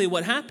exactly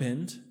what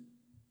happened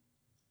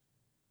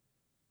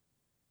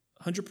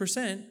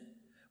 100%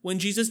 when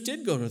Jesus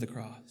did go to the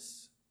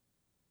cross.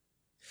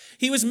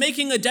 He was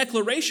making a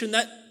declaration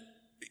that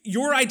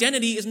your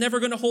identity is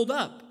never going to hold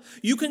up.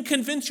 You can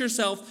convince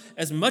yourself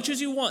as much as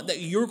you want that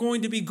you're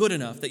going to be good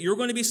enough, that you're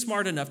going to be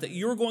smart enough, that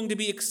you're going to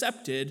be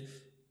accepted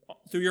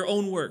through your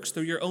own works,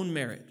 through your own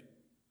merit,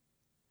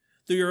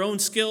 through your own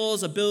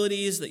skills,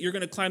 abilities, that you're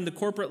going to climb the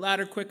corporate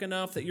ladder quick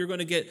enough, that you're going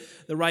to get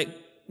the right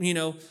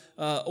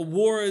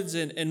awards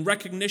and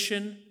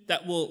recognition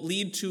that will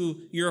lead to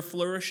your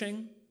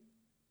flourishing.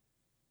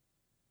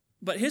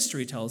 But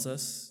history tells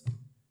us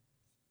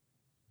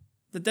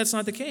that that's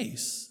not the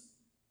case.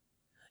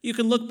 You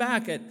can look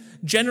back at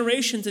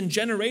generations and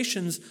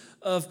generations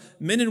of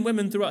men and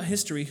women throughout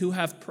history who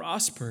have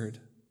prospered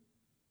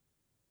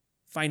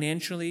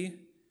financially,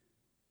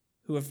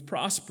 who have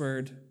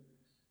prospered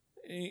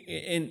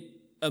in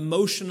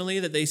emotionally,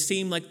 that they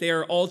seem like they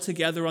are all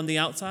together on the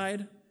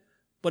outside,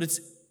 but it's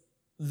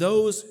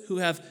those who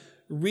have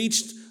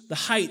reached the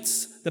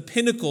heights, the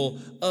pinnacle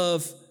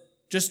of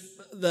just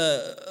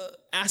the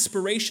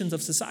aspirations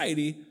of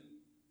society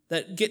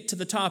that get to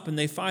the top and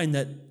they find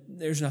that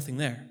there's nothing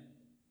there.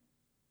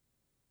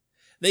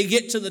 They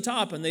get to the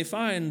top and they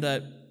find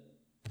that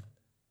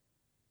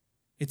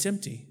it's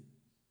empty.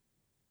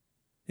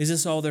 Is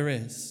this all there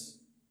is?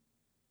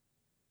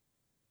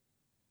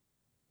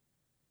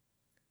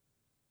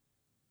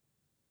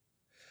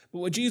 But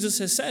what Jesus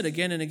has said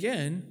again and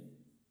again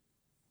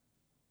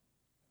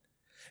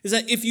is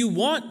that if you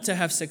want to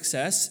have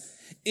success,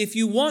 if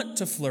you want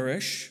to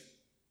flourish,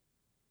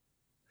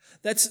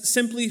 that's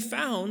simply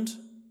found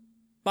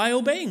by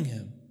obeying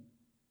him.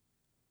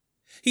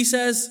 He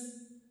says,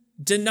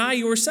 deny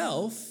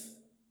yourself,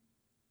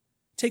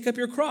 take up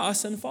your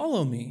cross and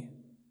follow me.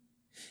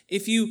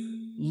 If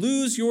you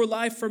lose your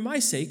life for my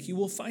sake, you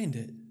will find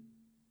it.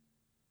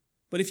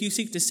 But if you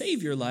seek to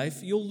save your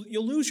life, you'll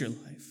lose your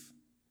life.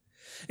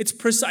 It's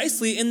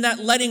precisely in that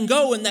letting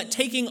go and that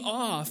taking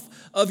off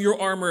of your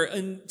armor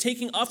and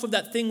taking off of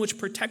that thing which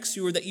protects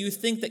you or that you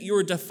think that you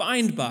are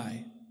defined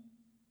by.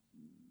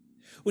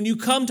 When you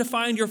come to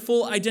find your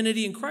full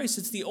identity in Christ,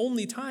 it's the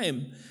only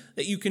time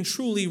that you can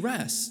truly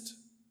rest.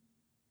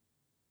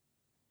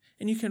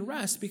 And you can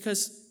rest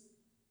because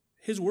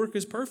his work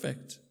is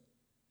perfect.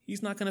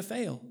 He's not going to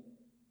fail.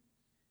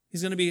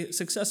 He's going to be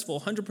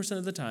successful 100%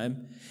 of the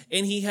time,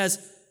 and he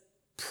has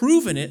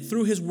proven it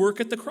through his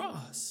work at the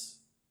cross.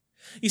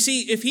 You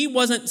see, if he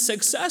wasn't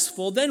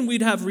successful, then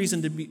we'd have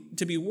reason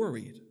to be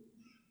worried.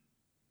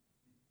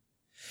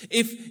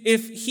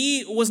 If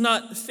he was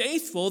not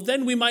faithful,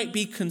 then we might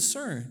be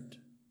concerned.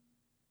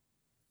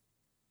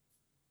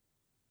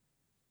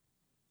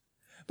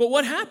 But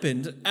what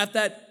happened at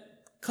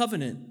that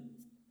covenant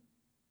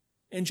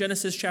in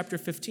Genesis chapter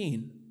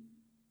 15?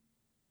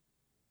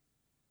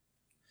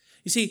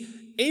 You see,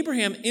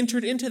 Abraham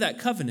entered into that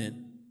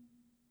covenant.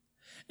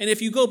 And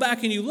if you go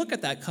back and you look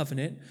at that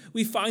covenant,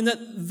 we find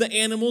that the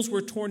animals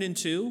were torn in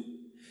two,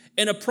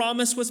 and a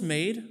promise was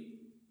made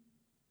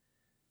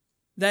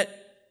that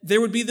there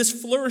would be this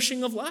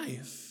flourishing of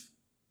life.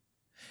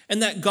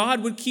 and that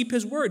God would keep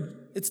his word.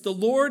 It's the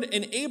Lord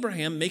and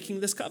Abraham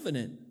making this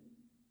covenant.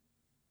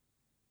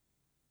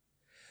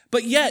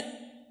 But yet,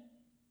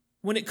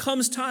 when it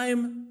comes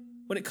time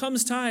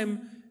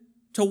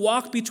to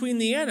walk between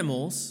the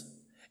animals,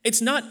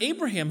 it's not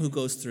Abraham who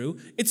goes through,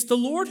 it's the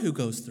Lord who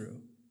goes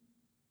through.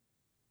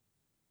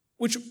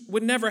 Which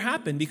would never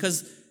happen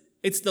because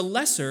it's the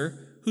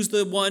lesser who's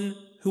the one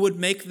who would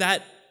make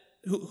that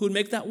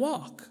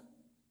walk.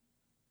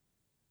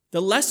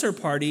 The lesser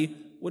party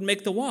would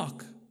make the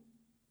walk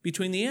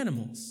between the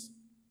animals.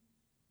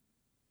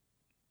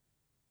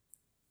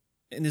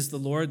 And is the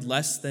Lord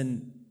less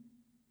than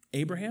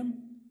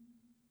Abraham?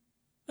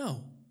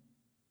 No.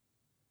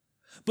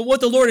 But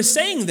what the Lord is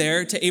saying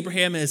there to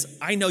Abraham is,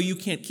 I know you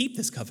can't keep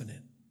this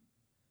covenant.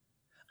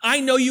 I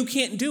know you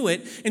can't do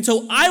it, and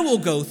so I will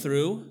go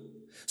through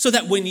so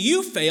that when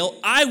you fail,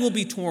 I will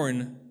be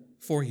torn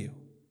for you.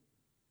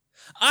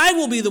 I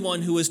will be the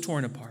one who is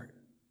torn apart.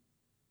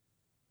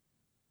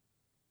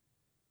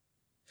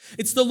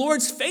 It's the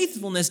Lord's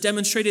faithfulness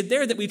demonstrated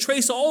there that we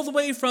trace all the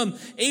way from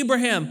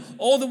Abraham,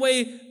 all the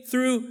way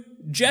through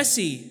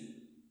Jesse,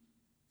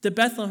 the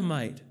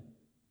Bethlehemite,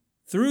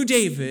 through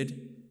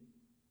David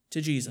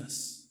to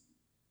Jesus,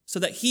 so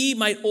that he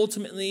might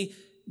ultimately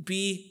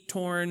be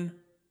torn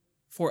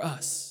for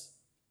us.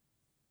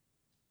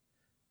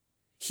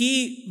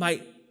 He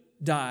might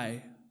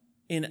die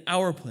in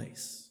our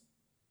place,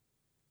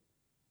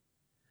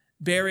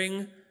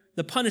 bearing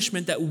the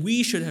punishment that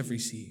we should have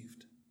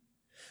received,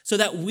 so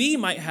that we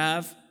might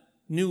have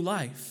new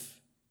life.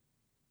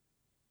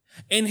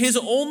 And his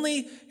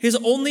only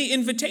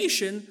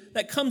invitation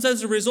that comes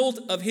as a result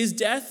of his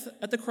death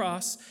at the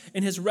cross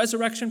and his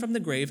resurrection from the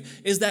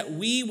grave is that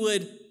we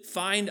would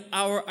find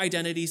our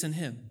identities in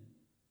him.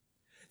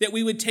 That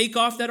we would take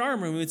off that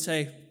armor and we would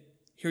say,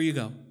 here you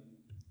go.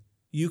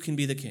 You can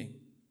be the king.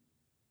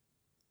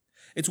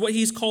 It's what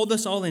he's called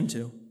us all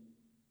into.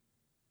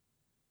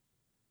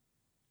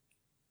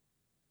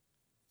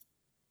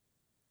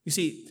 You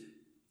see,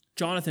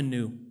 Jonathan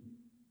knew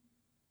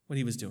what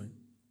he was doing.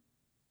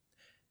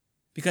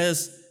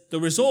 Because the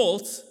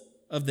result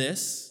of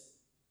this,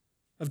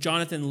 of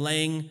Jonathan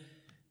laying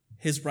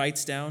his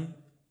rights down,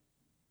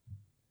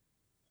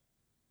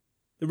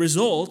 the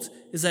result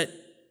is that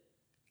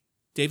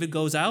David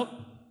goes out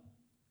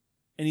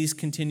and he's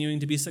continuing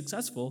to be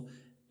successful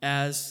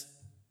as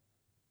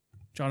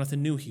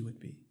Jonathan knew he would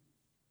be.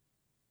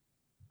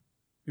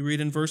 We read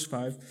in verse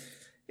 5,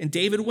 and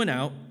David went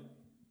out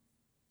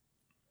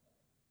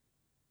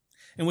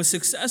and was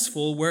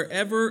successful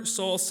wherever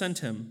Saul sent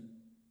him,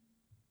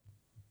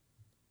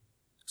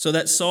 so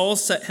that Saul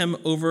set him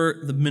over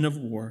the men of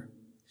war.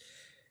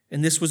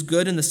 And this was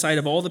good in the sight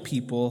of all the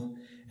people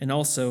and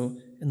also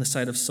in the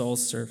sight of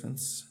Saul's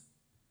servants.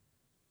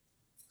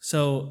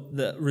 So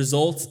the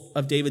result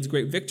of David's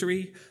great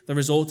victory, the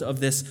result of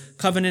this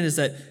covenant is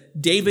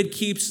that David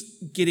keeps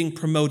getting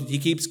promoted. He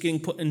keeps getting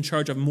put in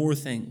charge of more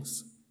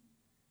things.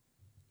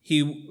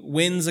 He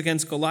wins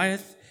against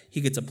Goliath.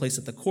 He gets a place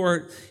at the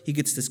court. He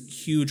gets this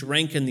huge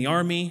rank in the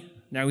army.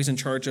 Now he's in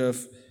charge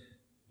of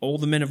all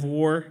the men of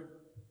war.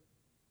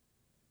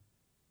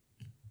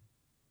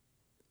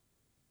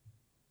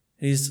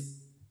 He's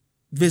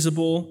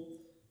visible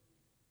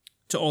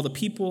to all the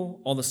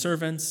people, all the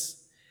servants,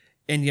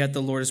 and yet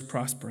the Lord is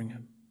prospering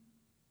him.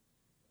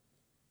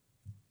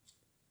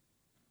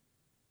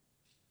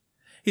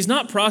 He's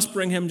not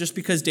prospering him just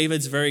because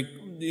David's very,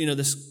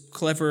 this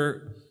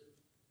clever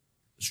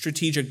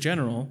strategic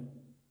general.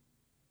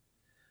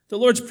 The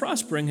Lord's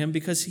prospering him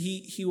because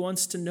he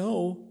wants to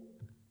know,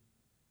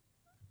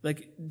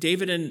 like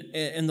David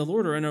and the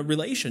Lord are in a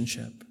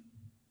relationship.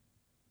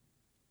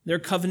 They're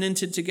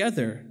covenanted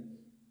together.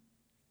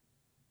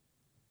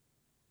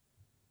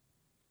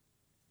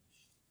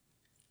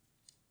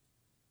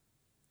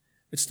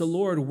 It's the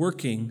Lord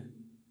working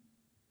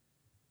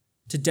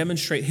to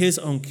demonstrate his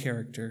own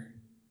character,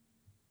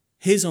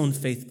 his own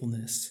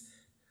faithfulness,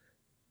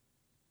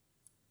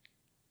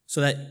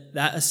 so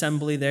that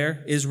assembly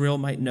there, Israel,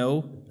 might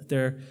know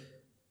that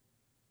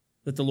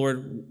the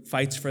Lord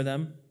fights for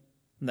them,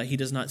 and that he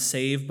does not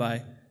save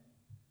by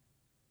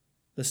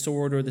the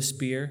sword or the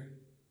spear,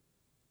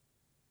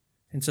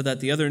 and so that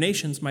the other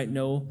nations might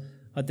know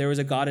that there is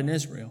a God in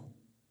Israel.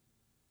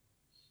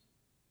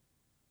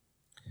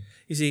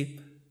 You see,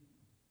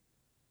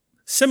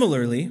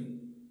 similarly,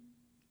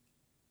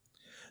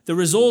 the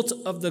result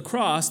of the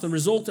cross, the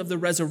result of the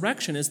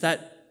resurrection is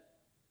that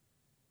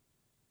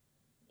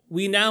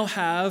we now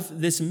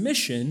have this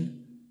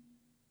mission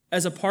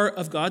as a part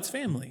of God's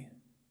family.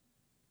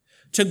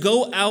 To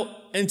go out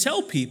and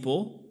tell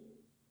people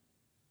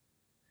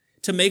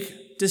to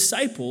make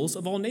disciples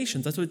of all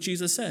nations. That's what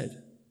Jesus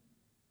said.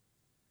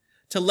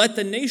 To let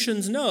the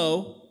nations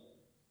know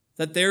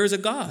that there is a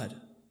God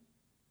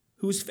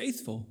who is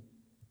faithful,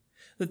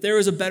 that there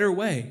is a better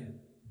way.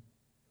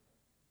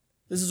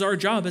 This is our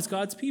job as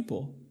God's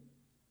people,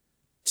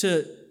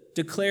 to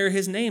declare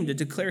his name, to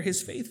declare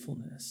his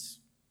faithfulness.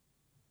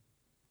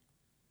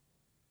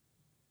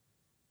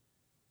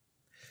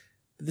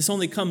 This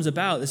only comes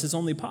about, this is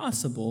only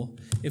possible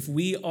if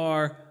we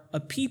are a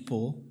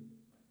people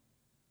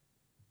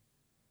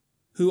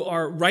who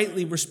are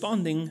rightly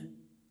responding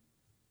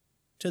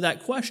to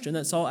that question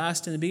that Saul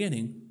asked in the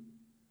beginning.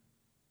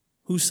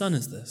 Whose son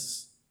is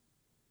this?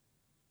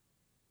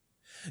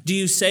 Do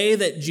you say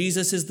that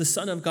Jesus is the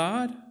Son of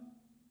God?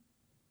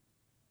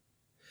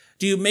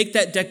 Do you make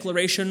that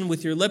declaration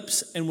with your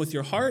lips and with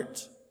your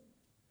heart,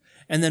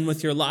 and then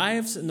with your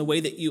lives and the way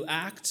that you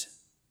act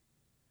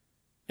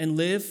and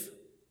live?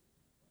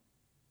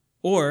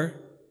 Or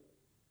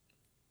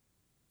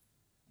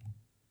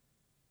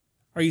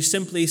are you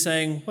simply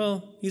saying,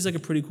 well, he's like a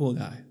pretty cool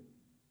guy.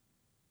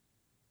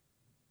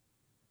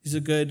 He's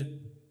a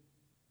good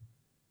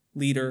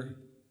leader,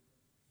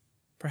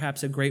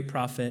 perhaps a great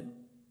prophet,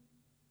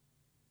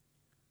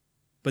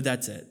 but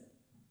that's it.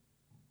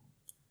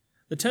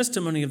 The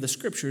testimony of the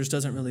Scriptures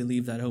doesn't really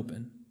leave that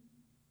open.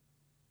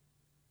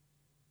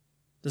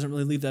 Doesn't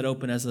really leave that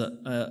open as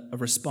a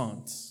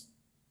response.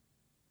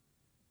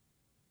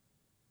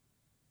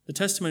 The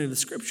testimony of the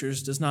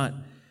Scriptures does not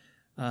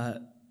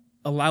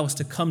allow us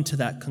to come to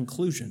that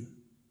conclusion.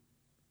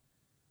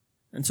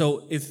 And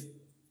so if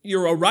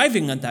you're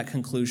arriving at that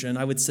conclusion,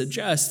 I would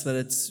suggest that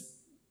it's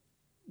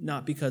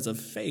not because of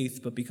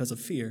faith, but because of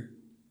fear.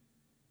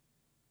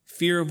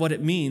 Fear of what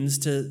it means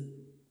to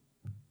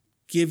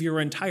give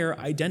your entire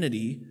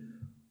identity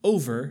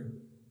over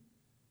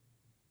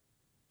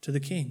to the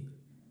King.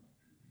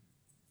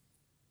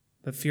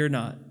 But fear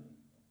not.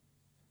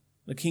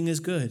 The King is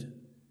good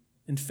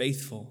and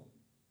faithful.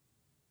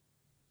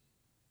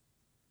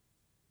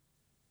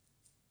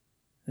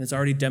 And it's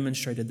already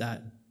demonstrated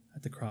that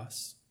at the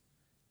cross.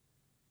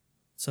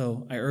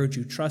 So I urge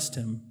you, trust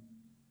him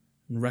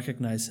and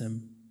recognize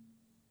him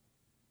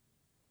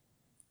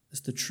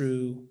as the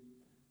true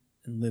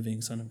and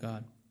living Son of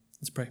God.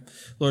 Let's pray.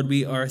 Lord,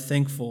 we are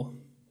thankful.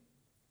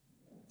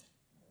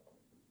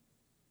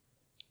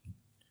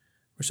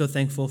 We're so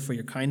thankful for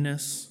your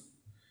kindness,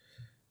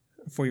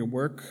 for your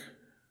work.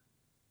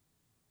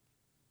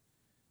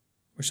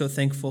 We're so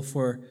thankful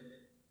for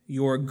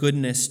your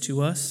goodness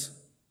to us,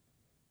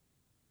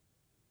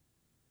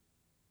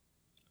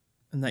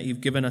 and that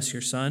you've given us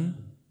your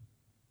Son.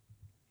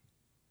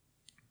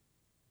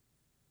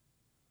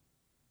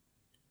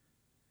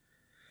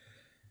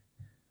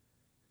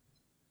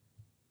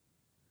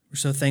 We're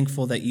so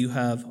thankful that you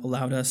have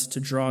allowed us to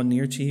draw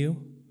near to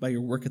you by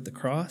your work at the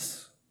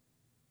cross,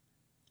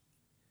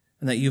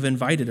 and that you've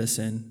invited us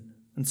in.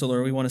 And so,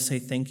 Lord, we want to say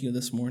thank you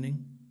this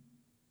morning.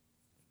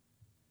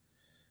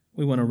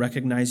 We want to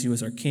recognize you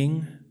as our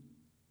King,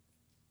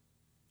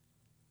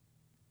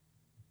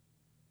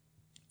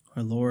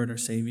 our Lord, our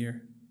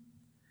Savior.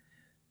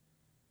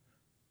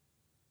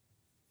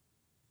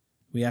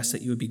 We ask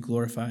that you would be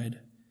glorified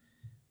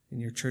in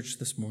your church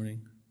this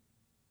morning.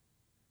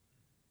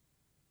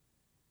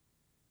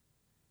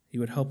 You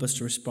would help us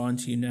to respond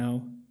to you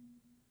now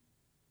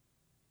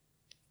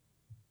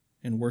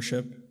in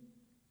worship.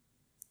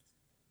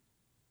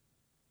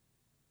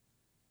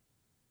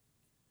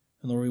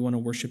 And Lord, we want to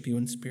worship you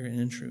in spirit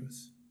and in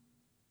truth.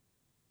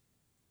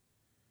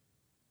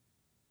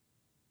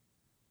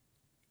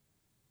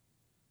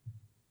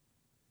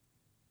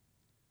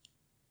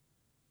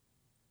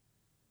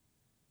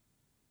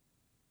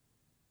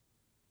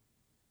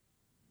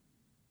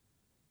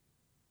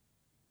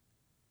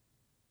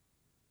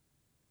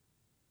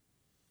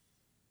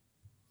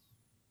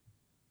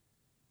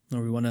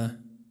 Lord,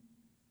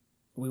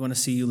 we want to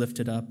see you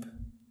lifted up.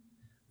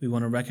 We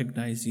want to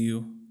recognize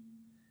you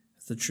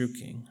as the true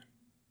King.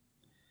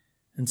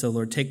 And so,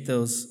 Lord, take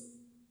those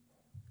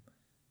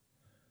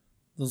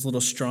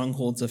little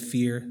strongholds of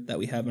fear that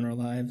we have in our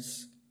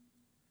lives.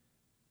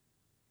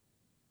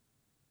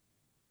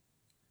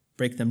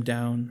 Break them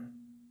down.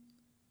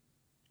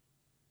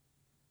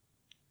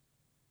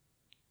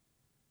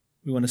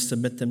 We want to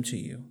submit them to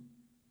you.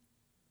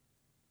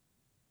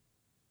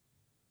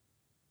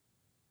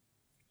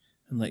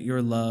 And let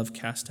your love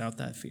cast out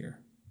that fear.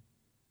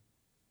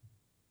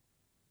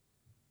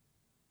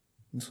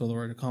 And so,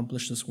 Lord,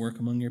 accomplish this work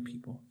among your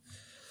people.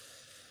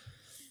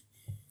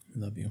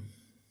 We love you.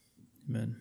 Amen.